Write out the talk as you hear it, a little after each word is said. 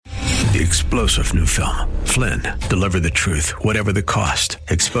the explosive new film, Flynn, Deliver the Truth, Whatever the Cost,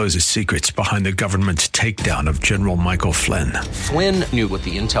 exposes secrets behind the government's takedown of General Michael Flynn. Flynn knew what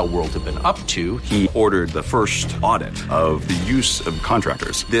the intel world had been up to. He ordered the first audit of the use of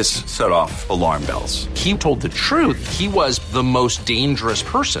contractors. This set off alarm bells. He told the truth. He was the most dangerous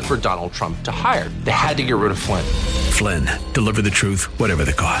person for Donald Trump to hire. They had to get rid of Flynn. Flynn, Deliver the Truth, Whatever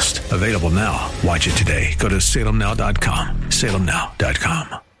the Cost. Available now. Watch it today. Go to salemnow.com.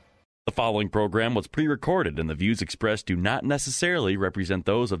 salemnow.com. The following program was pre-recorded, and the views expressed do not necessarily represent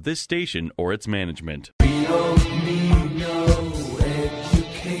those of this station or its management. We don't need no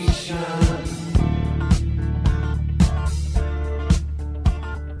education.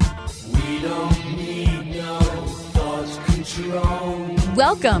 We don't need no thought control.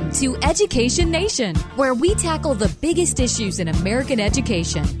 Welcome to Education Nation, where we tackle the biggest issues in American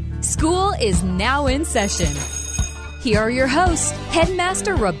education. School is now in session. Here are your hosts,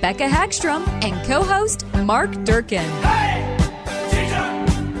 Headmaster Rebecca Hagstrom and co-host Mark Durkin. Hey, teacher,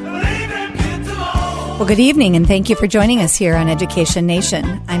 believe in kids alone. Well, good evening, and thank you for joining us here on Education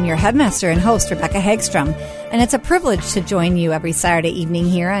Nation. I'm your Headmaster and host, Rebecca Hagstrom, and it's a privilege to join you every Saturday evening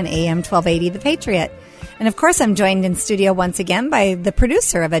here on AM 1280 The Patriot. And of course, I'm joined in studio once again by the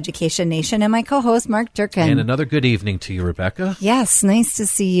producer of Education Nation and my co-host, Mark Durkin. And another good evening to you, Rebecca. Yes, nice to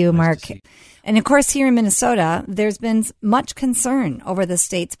see you, Mark. And of course, here in Minnesota, there's been much concern over the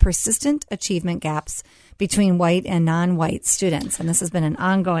state's persistent achievement gaps between white and non-white students. And this has been an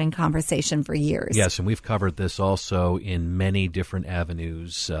ongoing conversation for years. Yes, and we've covered this also in many different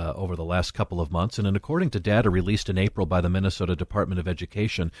avenues over the last couple of months. And according to data released in April by the Minnesota Department of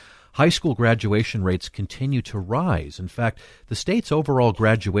Education, high school graduation rates continue to rise. In fact, the state's overall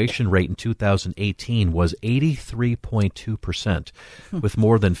graduation rate in 2018 was 83.2%, with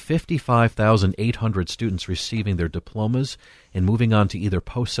more than 55,800 students receiving their diplomas and moving on to either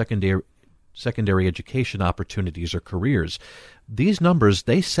post-secondary education opportunities or careers. These numbers,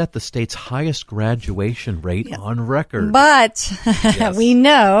 they set the state's highest graduation rate on record. But we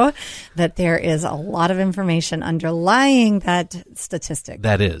know that there is a lot of information underlying that statistic.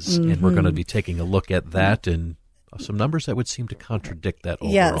 That is, and we're going to be taking a look at that and some numbers that would seem to contradict that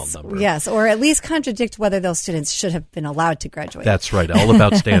overall number. Yes, or at least contradict whether those students should have been allowed to graduate. That's right, all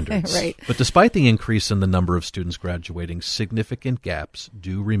about standards. Right. But despite the increase in the number of students graduating, significant gaps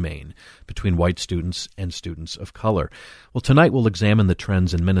do remain between white students and students of color. Well, tonight we'll examine the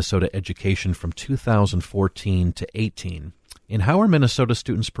trends in Minnesota education from 2014 to 18. And how are Minnesota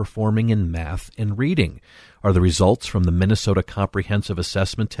students performing in math and reading? Are the results from the Minnesota Comprehensive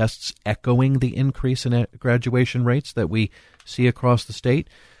Assessment tests echoing the increase in graduation rates that we see across the state?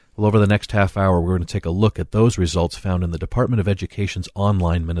 Well, over the next half hour, we're going to take a look at those results found in the Department of Education's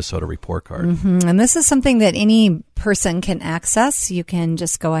online Minnesota report card. And this is something that any person can access. You can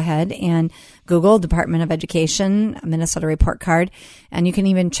just go ahead and Google Department of Education Minnesota report card, and you can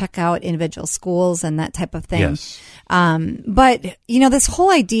even check out individual schools and that type of thing. Yes. But, you know, this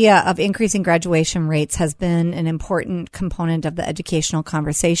whole idea of increasing graduation rates has been an important component of the educational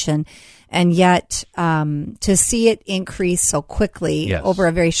conversation. And yet, to see it increase so quickly over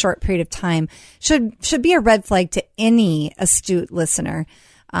a very short period of time should be a red flag to any astute listener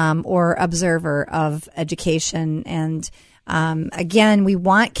or observer of education. And again, we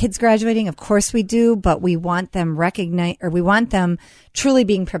want kids graduating, of course we do, but we want them we want them truly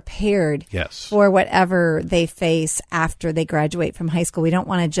being prepared for whatever they face after they graduate from high school. We don't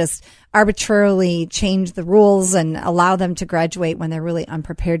want to just arbitrarily change the rules and allow them to graduate when they're really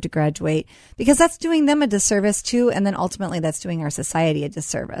unprepared to graduate, because that's doing them a disservice too, and then ultimately that's doing our society a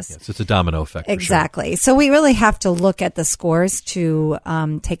disservice. Yes, it's a domino effect. Exactly. So we really have to look at the scores to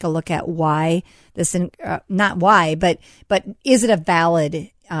take a look at why this, not why, but is it a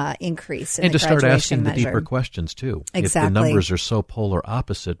valid increase in and the to start asking measure? the deeper questions too. Exactly. If the numbers are so polar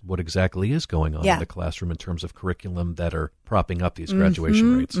opposite, what exactly is going on in the classroom in terms of curriculum that are propping up these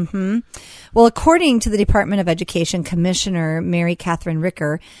graduation rates? Well, according to the Department of Education Commissioner Mary Catherine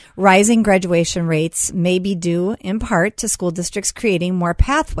Ricker, rising graduation rates may be due in part to school districts creating more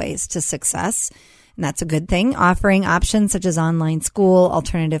pathways to success. And that's a good thing, offering options such as online school,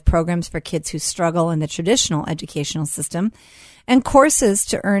 alternative programs for kids who struggle in the traditional educational system, and courses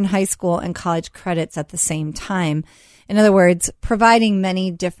to earn high school and college credits at the same time. In other words, providing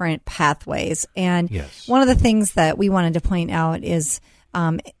many different pathways. And one of the things that we wanted to point out is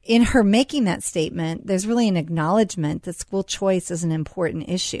in her making that statement, there's really an acknowledgement that school choice is an important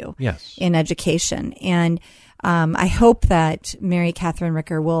issue in education. And I hope that Mary Catherine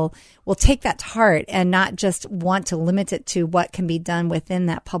Ricker will take that to heart and not just want to limit it to what can be done within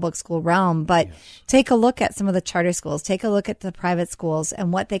that public school realm, but take a look at some of the charter schools, take a look at the private schools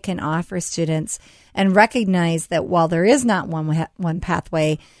and what they can offer students, and recognize that while there is not one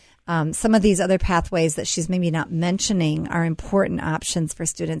pathway, some of these other pathways that she's maybe not mentioning are important options for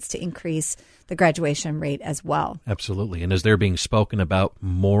students to increase the graduation rate as well. Absolutely. And as they're being spoken about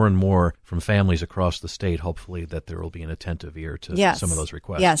more and more from families across the state, hopefully that there will be an attentive ear to some of those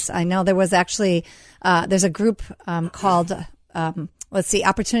requests. Yes, I know there was actually, there's a group called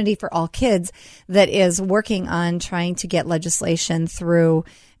Opportunity for All Kids that is working on trying to get legislation through,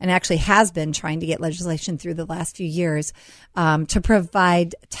 and actually has been trying to get legislation through the last few years to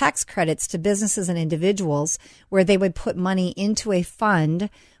provide tax credits to businesses and individuals where they would put money into a fund,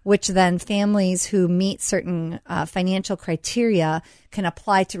 which then families who meet certain financial criteria can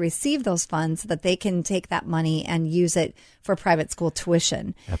apply to receive those funds so that they can take that money and use it for private school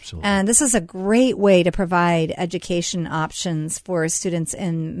tuition. Absolutely. And this is a great way to provide education options for students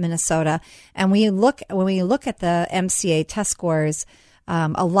in Minnesota. And when we look at the MCA test scores,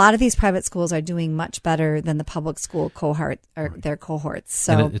 a lot of these private schools are doing much better than the public school cohort or their cohorts.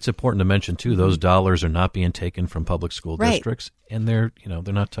 So and it's important to mention too, those dollars are not being taken from public school districts, and they're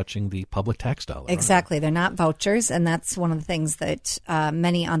not touching the public tax dollar. Exactly, they're not vouchers, and that's one of the things that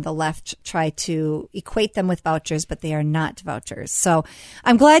many on the left try to equate them with vouchers, but they are not vouchers. So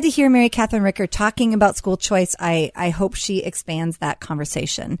I'm glad to hear Mary Catherine Ricker talking about school choice. I hope she expands that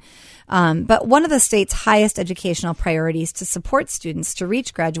conversation. But one of the state's highest educational priorities to support students to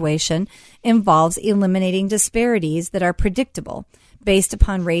reach graduation involves eliminating disparities that are predictable based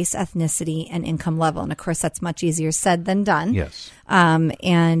upon race, ethnicity, and income level. And of course, that's much easier said than done. Yes.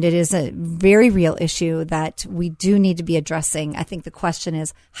 And it is a very real issue that we do need to be addressing. I think the question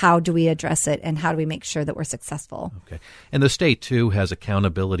is, how do we address it, and how do we make sure that we're successful? Okay. And the state, too, has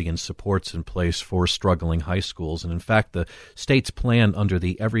accountability and supports in place for struggling high schools. And in fact, the state's plan under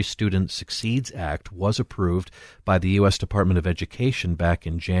the Every Student Succeeds Act was approved by the U.S. Department of Education back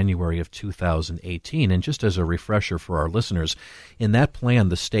in January of 2018. And just as a refresher for our listeners, in that plan,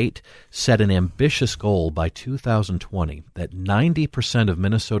 the state set an ambitious goal by 2020 that 90% of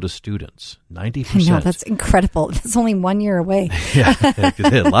Minnesota students, 90%. I know, that's incredible. That's only 1 year away.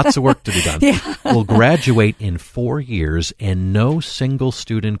 Lots of work to be done. Will graduate in 4 years, and no single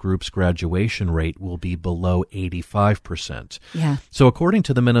student group's graduation rate will be below 85%. Yeah. So according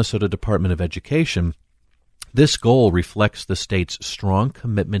to the Minnesota Department of Education, this goal reflects the state's strong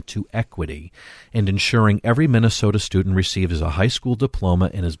commitment to equity and ensuring every Minnesota student receives a high school diploma,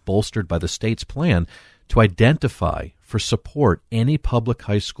 and is bolstered by the state's plan to identify for support any public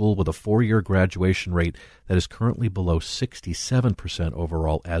high school with a 4-year graduation rate that is currently below 67%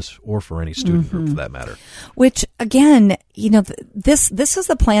 overall, or for any student group for that matter. Which, again, this is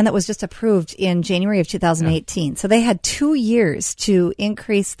the plan that was just approved in January of 2018. Yeah. So they had 2 years to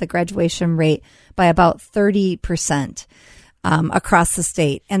increase the graduation rate by about 30%. Across the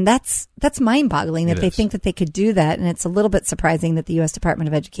state. And that's mind-boggling that they think that they could do that. And it's a little bit surprising that the U.S. Department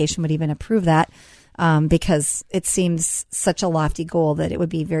of Education would even approve that, because it seems such a lofty goal that it would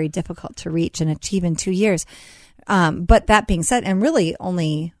be very difficult to reach and achieve in 2 years. But that being said, and really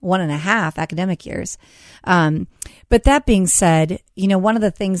only 1.5 academic years. But that being said, one of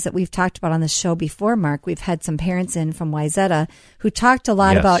the things that we've talked about on the show before, Mark, we've had some parents in from Wayzata who talked a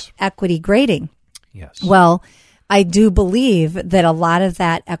lot about equity grading. Yes. Well, I do believe that a lot of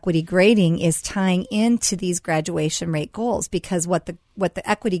that equity grading is tying into these graduation rate goals, because what the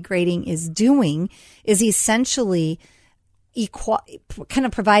equity grading is doing is essentially kind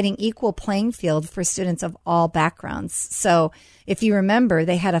of providing equal playing field for students of all backgrounds. So if you remember,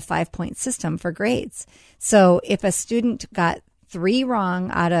 they had a 5-point system for grades. So if a student got 3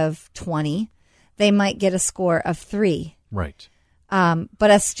 wrong out of 20, they might get a score of 3. Right.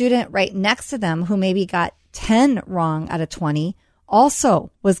 But a student right next to them who maybe got 10 wrong out of 20 also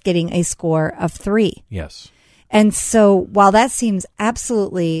was getting a score of 3. Yes. And so while that seems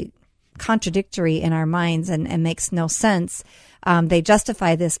absolutely contradictory in our minds and makes no sense, they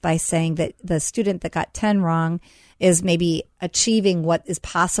justify this by saying that the student that got 10 wrong is maybe achieving what is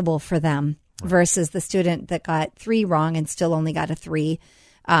possible for them, versus the student that got 3 wrong and still only got a 3.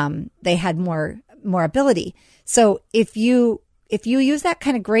 They had more ability. So if you use that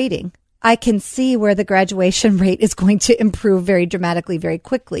kind of grading, I can see where the graduation rate is going to improve very dramatically, very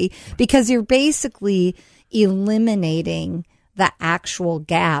quickly, because you're basically eliminating the actual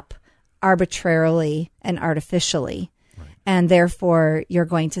gap arbitrarily and artificially. Right. And therefore, you're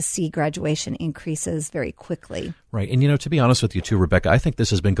going to see graduation increases very quickly. Right. And, to be honest with you, too, Rebecca, I think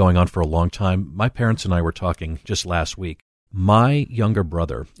this has been going on for a long time. My parents and I were talking just last week. My younger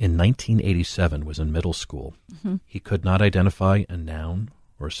brother in 1987 was in middle school. Mm-hmm. He could not identify a noun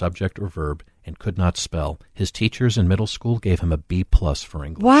or a subject or verb and could not spell. His teachers in middle school gave him a B+ for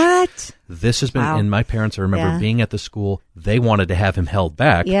English. What? This has been, and my parents, I remember being at the school, they wanted to have him held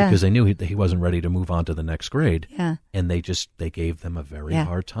back because they knew he wasn't ready to move on to the next grade. Yeah. And they gave them a very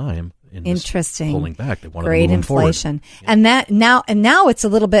hard time. Interesting. Pulling back. They wanted Great to move inflation. Forward. And now it's a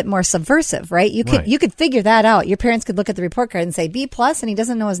little bit more subversive, right? You could figure that out. Your parents could look at the report card and say B+ and he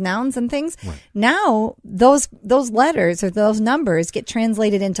doesn't know his nouns and things. Right. Now those letters or those numbers get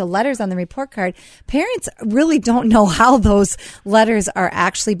translated into letters on the report card. Parents really don't know how those letters are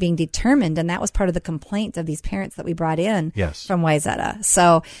actually being determined, and that was part of the complaint of these parents that we brought in from Wayzata.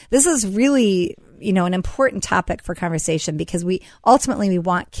 So this is really an important topic for conversation because we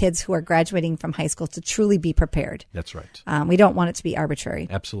want kids who are graduating from high school to truly be prepared. That's right. We don't want it to be arbitrary.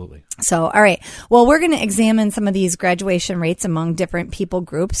 Absolutely. So, all right. Well, we're going to examine some of these graduation rates among different people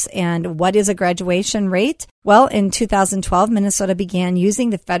groups. And what is a graduation rate? Well, in 2012, Minnesota began using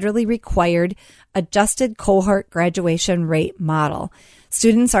the federally required adjusted cohort graduation rate model.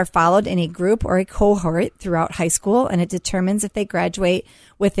 Students are followed in a group or a cohort throughout high school, and it determines if they graduate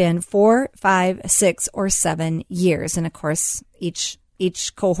within 4, 5, 6, or 7 years. And of course, each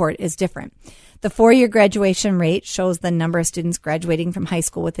cohort is different. The 4-year graduation rate shows the number of students graduating from high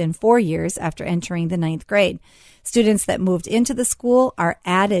school within 4 years after entering the 9th grade. Students that moved into the school are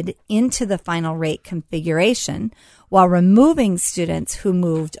added into the final rate configuration, while removing students who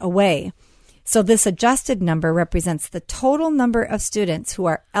moved away. So this adjusted number represents the total number of students who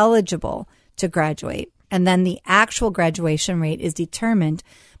are eligible to graduate. And then the actual graduation rate is determined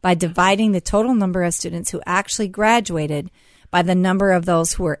by dividing the total number of students who actually graduated by the number of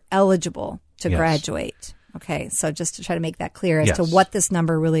those who are eligible to graduate. Okay, so just to try to make that clear as to what this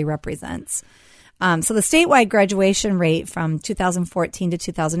number really represents. So the statewide graduation rate from 2014 to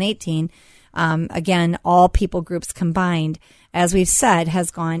 2018, again, all people groups combined, as we've said,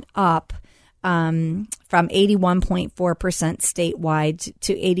 has gone up from 81.4% statewide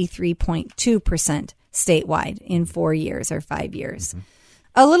to 83.2% statewide in 4 years or 5 years. Mm-hmm.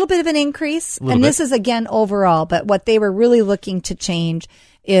 A little bit of an increase, and this is again overall, but what they were really looking to change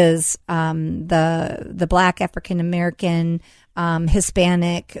is the Black, African American,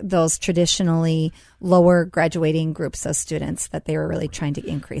 Hispanic, those traditionally lower graduating groups of students that they were really trying to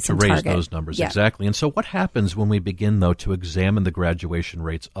increase and raise target. Those numbers. Exactly. And so what happens when we begin, though, to examine the graduation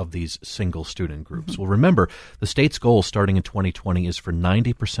rates of these single student groups? Mm-hmm. Well, remember, the state's goal starting in 2020 is for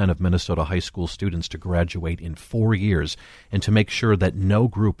 90% of Minnesota high school students to graduate in 4 years and to make sure that no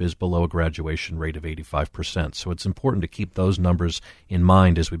group is below a graduation rate of 85%. So it's important to keep those numbers in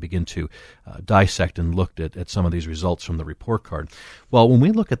mind as we begin to dissect and look at some of these results from the report card. Well, when we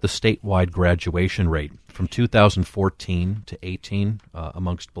look at the statewide graduation rate from 2014 to 18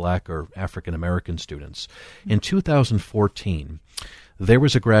 amongst Black or African American students, in 2014, there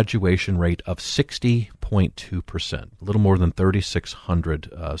was a graduation rate of 60.2%. A little more than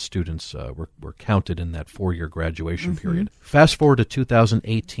 3,600 students were counted in that 4-year graduation period. Fast forward to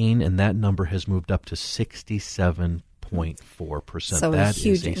 2018, and that number has moved up to 67.4%. So that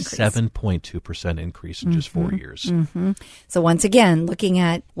is a 7.2% increase in just 4 years. Mm-hmm. So once again, looking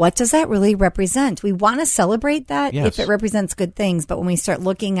at what does that really represent? We want to celebrate that if it represents good things, but when we start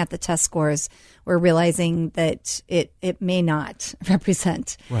looking at the test scores, we're realizing that it may not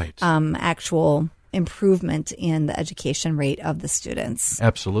represent actual improvement in the education rate of the students.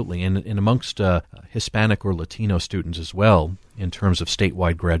 Absolutely. And amongst Hispanic or Latino students as well, in terms of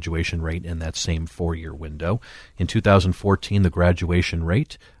statewide graduation rate in that same 4-year window. In 2014, the graduation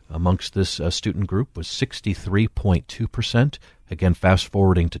rate amongst this student group was 63.2%. Again, fast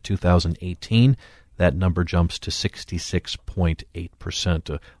forwarding to 2018, that number jumps to 66.8%,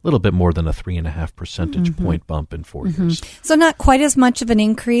 a little bit more than a 3.5 percentage point bump in 4 years. So not quite as much of an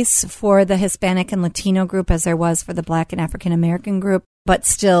increase for the Hispanic and Latino group as there was for the Black and African American group, but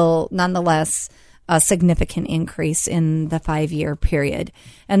still, nonetheless, a significant increase in the 5-year period.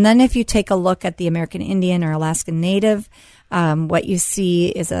 And then if you take a look at the American Indian or Alaskan Native, what you see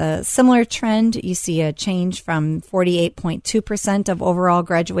is a similar trend. You see a change from 48.2% of overall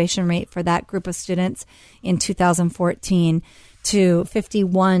graduation rate for that group of students in 2014 to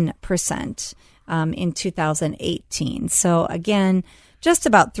 51% in 2018. So again, just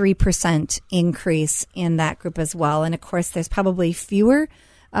about 3% increase in that group as well. And of course, there's probably fewer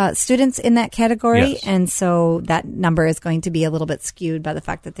students in that category. Yes. And so that number is going to be a little bit skewed by the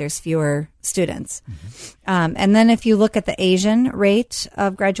fact that there's fewer students. And then if you look at the Asian rate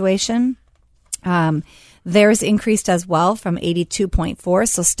of graduation, theirs increased as well from 82.4,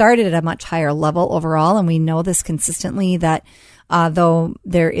 so started at a much higher level overall. And we know this consistently that though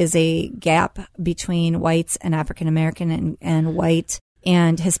there is a gap between whites and African American and white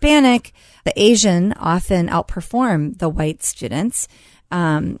and Hispanic, the Asian often outperform the white students.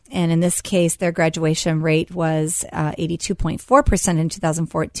 And in this case, their graduation rate was 82.4% in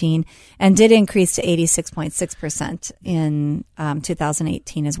 2014 and did increase to 86.6% in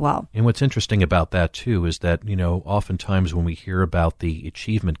 2018 as well. And what's interesting about that, too, is that, oftentimes when we hear about the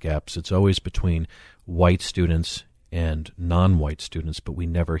achievement gaps, it's always between white students and non-white students, but we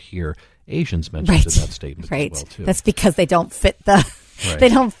never hear Asians mentioned in that statement right. as well, too. That's because they don't fit the Right. they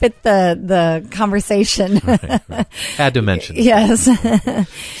don't fit the conversation. Right. Had to mention it. Yes.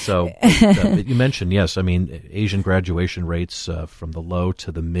 So but you mentioned, yes, I mean, Asian graduation rates from the low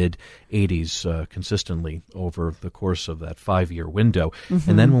to the mid-80s consistently over the course of that 5-year window.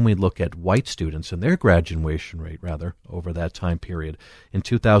 And then when we look at white students and their graduation rate, rather, over that time period, in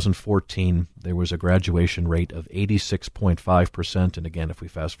 2014, there was a graduation rate of 86.5%. And again, if we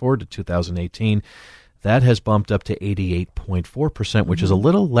fast forward to 2018, that has bumped up to 88.4%, which is a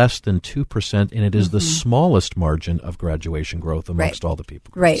little less than 2%, and it is the smallest margin of graduation growth amongst all the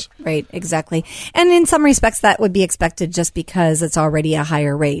people groups. Right, exactly. And in some respects, that would be expected just because it's already a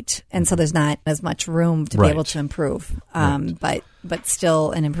higher rate, and so there's not as much room to be able to improve, but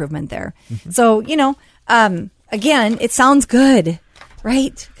still an improvement there. So, again, it sounds good.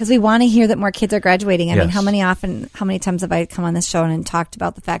 Right, because we want to hear that more kids are graduating. I mean, how many times have I come on this show and talked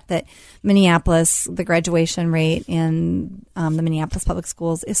about the fact that Minneapolis, the graduation rate in the Minneapolis public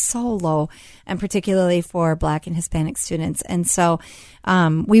schools is so low, and particularly for Black and Hispanic students. And so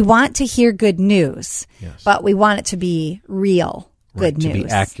we want to hear good news, but we want it to be real. Good news. To be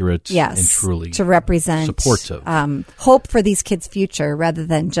accurate and truly to represent supportive. Hope for these kids' future rather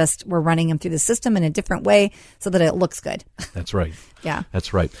than just we're running them through the system in a different way so that it looks good. That's right. Yeah.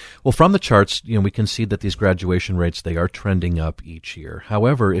 That's right. Well, from the charts, we can see that these graduation rates, they are trending up each year.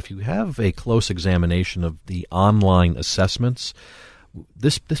 However, if you have a close examination of the online assessments,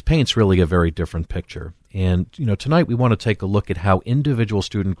 this paints really a very different picture. And, tonight we want to take a look at how individual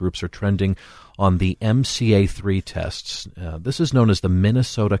student groups are trending on the MCA3 tests. This is known as the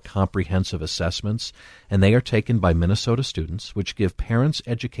Minnesota Comprehensive Assessments, and they are taken by Minnesota students, which give parents,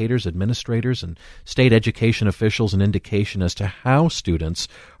 educators, administrators, and state education officials an indication as to how students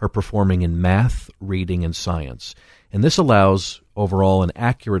are performing in math, reading, and science. And this allows overall an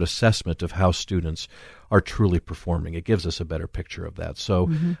accurate assessment of how students are truly performing. It gives us a better picture of that.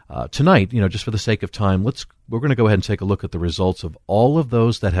 So tonight, just for the sake of time, we're going to go ahead and take a look at the results of all of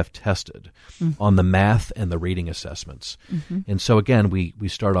those that have tested on the math and the reading assessments. And so again, we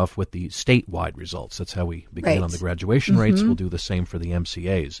start off with the statewide results. That's how we begin on the graduation rates. We'll do the same for the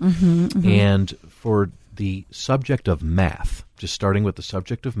MCAs. And for the subject of math, just starting with the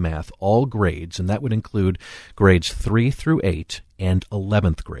subject of math, all grades, and that would include grades 3 through 8 and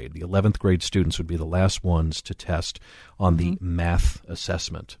 11th grade. The 11th grade students would be the last ones to test on the math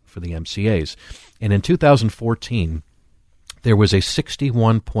assessment for the MCAs. And in 2014, there was a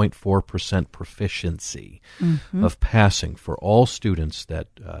 61.4% proficiency of passing for all students that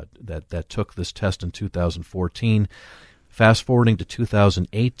took this test in 2014. Fast forwarding to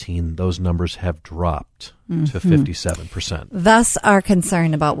 2018, those numbers have dropped to 57%. Thus, our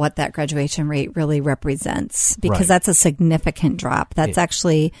concern about what that graduation rate really represents, because that's a significant drop. That's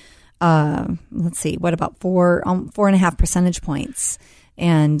actually, let's see, what about 4.5 percentage points?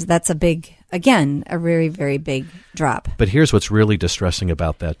 And that's a very, very big drop. But here's what's really distressing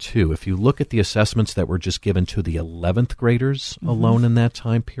about that, too. If you look at the assessments that were just given to the 11th graders alone in that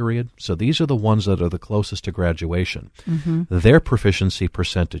time period, so these are the ones that are the closest to graduation, their proficiency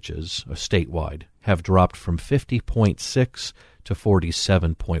percentages statewide have dropped from 50.6 to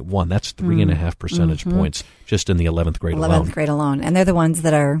 47.1. That's 3.5 percentage points just in the 11th grade alone. 11th grade alone. And they're the ones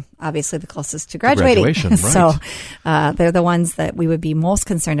that are obviously the closest to graduating. Right. So they're the ones that we would be most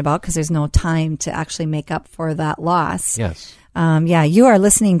concerned about because there's no time to actually make up for that loss. Yes. You are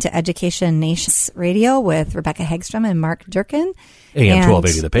listening to Education Nation Radio with Rebecca Hagstrom and Mark Durkin. AM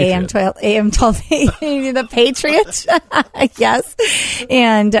 1280 The Patriot. AM 1280 The Patriot. Yes.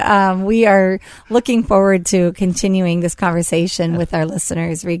 And we are looking forward to continuing this conversation with our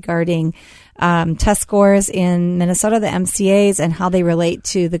listeners regarding test scores in Minnesota, the MCAs, and how they relate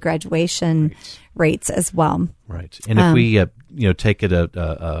to the graduation rates as well. Right. And if we take it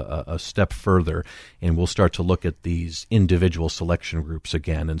a step further, and we'll start to look at these individual selection groups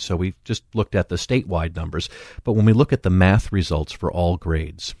again. And so we just looked at the statewide numbers. But when we look at the math results for all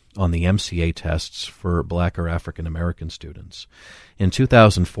grades on the MCA tests for Black or African American students, in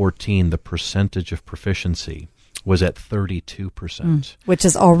 2014, the percentage of proficiency was at 32%. Which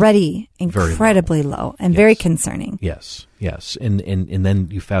is already incredibly low and very concerning. Yes. And then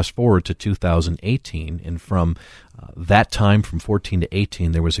you fast forward to 2018, and from that time, from 14 to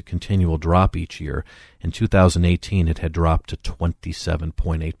 18, there was a continual drop each year. In 2018, it had dropped to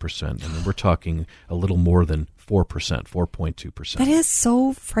 27.8%. And we're talking a little more than 4%, 4.2%. That is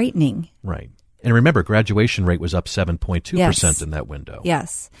so frightening. Right. And remember, graduation rate was up 7.2% in that window.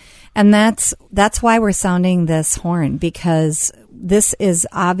 Yes. And that's why we're sounding this horn, because this is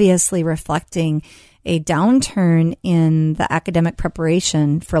obviously reflecting a downturn in the academic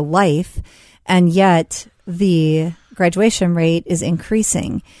preparation for life, and yet the graduation rate is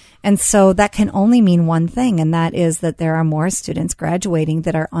increasing. And so that can only mean one thing, and that is that there are more students graduating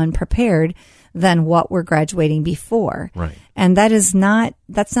that are unprepared than what were graduating before. Right. And that's not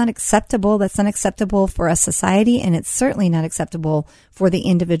acceptable. That's not acceptable for a society, and it's certainly not acceptable for the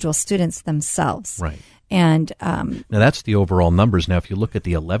individual students themselves. Right. And now that's the overall numbers. Now, if you look at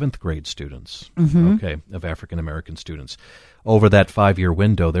the 11th grade students, of African American students, over that 5-year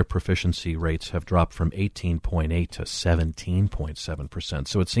window, their proficiency rates have dropped from 18.8 to 17.7%.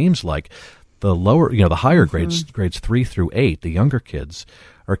 So it seems like the higher grades 3 through 8, the younger kids,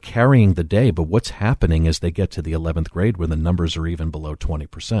 are carrying the day. But what's happening as they get to the 11th grade, where the numbers are even below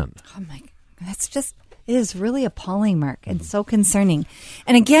 20%? Oh my, it is really appalling, Mark, and so concerning.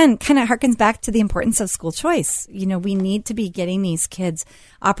 And again, kind of harkens back to the importance of school choice. We need to be getting these kids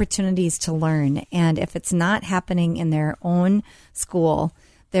opportunities to learn. And if it's not happening in their own school,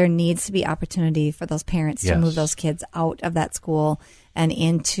 there needs to be opportunity for those parents to move those kids out of that school and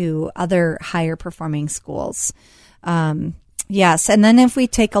into other higher performing schools. Yes. And then if we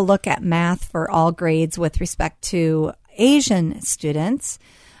take a look at math for all grades with respect to Asian students,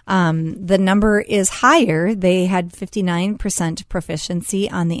 the number is higher. They had 59% proficiency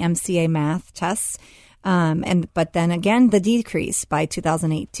on the MCA math tests. But then again, the decrease by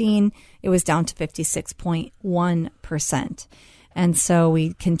 2018, it was down to 56.1%. And so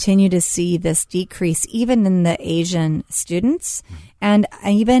we continue to see this decrease even in the Asian students and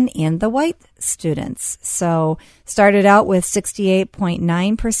even in the white students. So started out with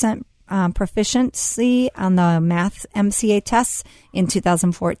 68.9% proficiency on the math MCA tests in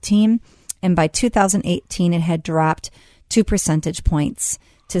 2014. And by 2018, it had dropped 2 percentage points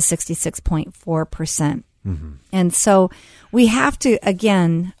to 66.4%. And so we have to,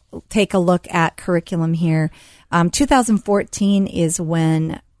 again, take a look at curriculum here. 2014 is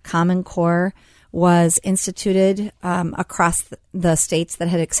when Common Core was instituted across the states that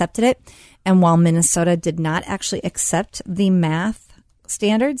had accepted it. And while Minnesota did not actually accept the math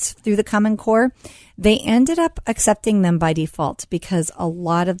standards through the Common Core, they ended up accepting them by default because a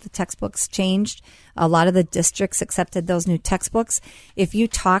lot of the textbooks changed. A lot of the districts accepted those new textbooks. If you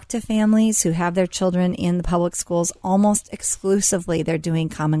talk to families who have their children in the public schools, almost exclusively they're doing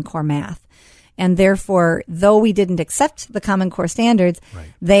Common Core math. And therefore, though we didn't accept the Common Core standards,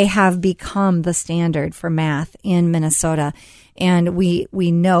 they have become the standard for math in Minnesota. And we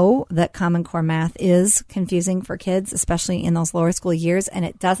know that Common Core math is confusing for kids, especially in those lower school years, and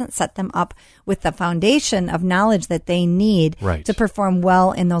it doesn't set them up with the foundation of knowledge that they need to perform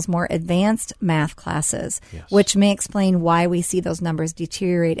well in those more advanced math classes, which may explain why we see those numbers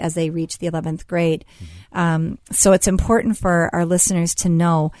deteriorate as they reach the 11th grade. So it's important for our listeners to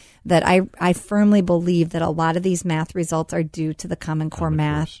know that I firmly believe that a lot of these math results are due to the Common Core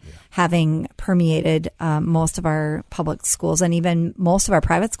math having permeated most of our public schools and even most of our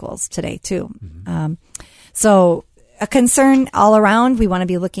private schools today too. So a concern all around. We want to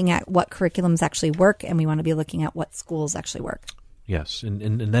be looking at what curriculums actually work, and we want to be looking at what schools actually work. Yes,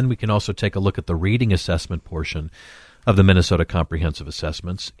 and then we can also take a look at the reading assessment portion of the Minnesota Comprehensive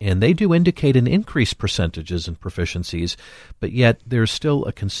Assessments, and they do indicate an increased percentages in proficiencies, but yet there's still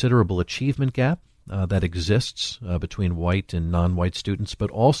a considerable achievement gap that exists between white and non-white students. But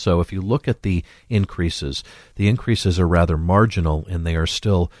also, if you look at the increases are rather marginal, and they are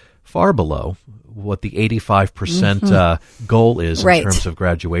still far below what the 85% goal is in terms of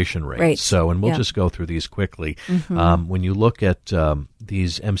graduation rate. So, and we'll just go through these quickly. When you look at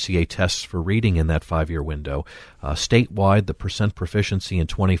these MCA tests for reading in that 5-year window, statewide, the percent proficiency in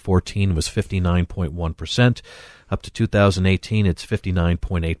 2014 was 59.1%. Up to 2018, it's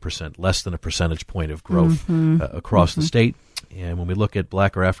 59.8%, less than a percentage point of growth across the state. And when we look at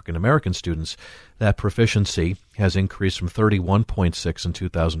Black or African American students, that proficiency has increased from 31.6 in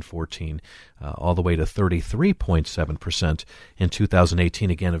 2014 all the way to 33.7% in 2018.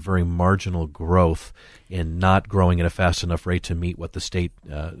 Again, a very marginal growth in not growing at a fast enough rate to meet what the state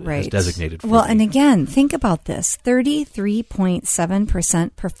has designated for. Well, and again, think about this,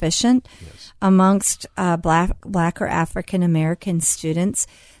 33.7% proficient amongst Black or African American students.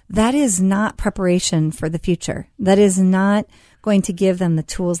 That is not preparation for the future. That is not going to give them the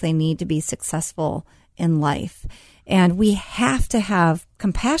tools they need to be successful in life. And we have to have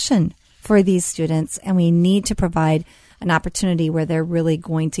compassion for these students, and we need to provide an opportunity where they're really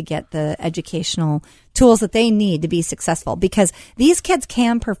going to get the educational tools that they need to be successful, because these kids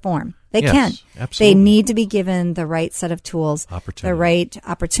can perform. They can. Absolutely. They need to be given the right set of tools, the right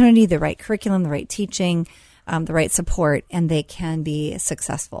opportunity, the right curriculum, the right teaching, the right support, and they can be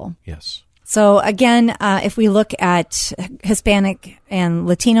successful. Yes. So again, if we look at Hispanic and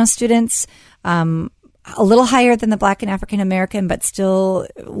Latino students, a little higher than the Black and African American, but still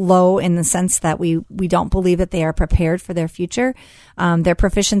low in the sense that we don't believe that they are prepared for their future. Their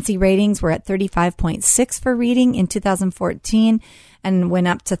proficiency ratings were at 35.6 for reading in 2014 and went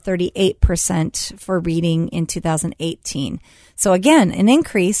up to 38% for reading in 2018. So again, an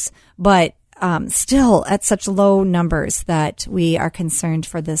increase, but still at such low numbers that we are concerned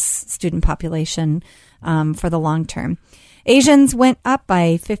for this student population for the long term. Asians went up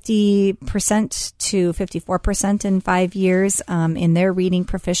by 50% to 54% in 5 years in their reading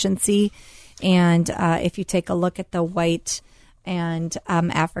proficiency. And if you take a look at the white and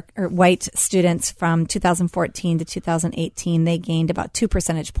white students from 2014 to 2018, they gained about 2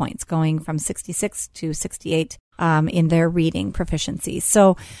 percentage points, going from 66 to 68 in their reading proficiency.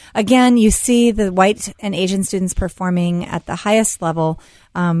 So again, you see the white and Asian students performing at the highest level.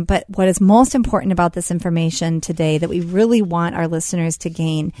 But what is most important about this information today that we really want our listeners to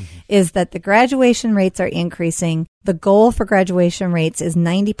gain is that the graduation rates are increasing. The goal for graduation rates is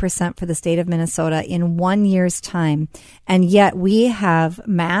 90% for the state of Minnesota in 1 year's time. And yet we have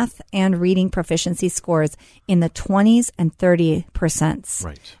math and reading proficiency scores in the 20s and 30%.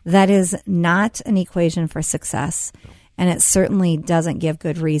 Right. That is not an equation for success. No. And it certainly doesn't give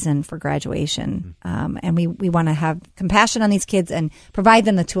good reason for graduation. And we want to have compassion on these kids and provide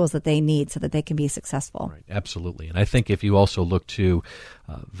them the tools that they need so that they can be successful. Right, absolutely. And I think if you also look to,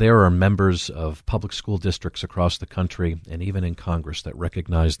 there are members of public school districts across the country and even in Congress that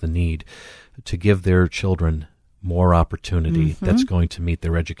recognize the need to give their children more opportunity that's going to meet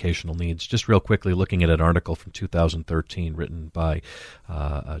their educational needs. Just real quickly, looking at an article from 2013 written by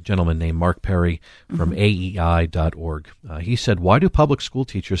a gentleman named Mark Perry from AEI.org. He said, "Why do public school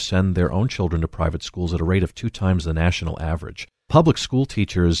teachers send their own children to private schools at a rate of 2 times the national average? Public school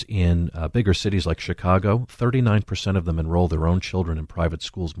teachers in bigger cities like Chicago, 39% of them enroll their own children in private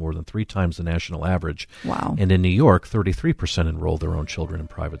schools, more than 3 times the national average. Wow. And in New York, 33% enroll their own children in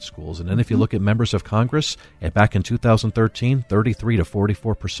private schools. And then if you look at members of Congress, back in 2013, 33 to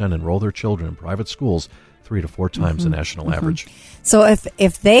 44% enroll their children in private schools, 3 to 4 times the national average. So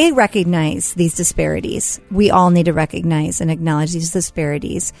if they recognize these disparities, we all need to recognize and acknowledge these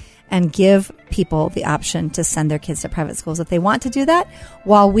disparities and give people the option to send their kids to private schools if they want to do that,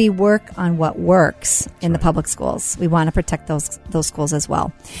 while we work on what works in the public schools. We want to protect those schools as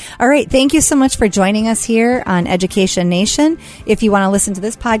well. All right. Thank you so much for joining us here on Education Nation. If you want to listen to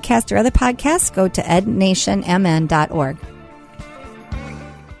this podcast or other podcasts, go to ednationmn.org.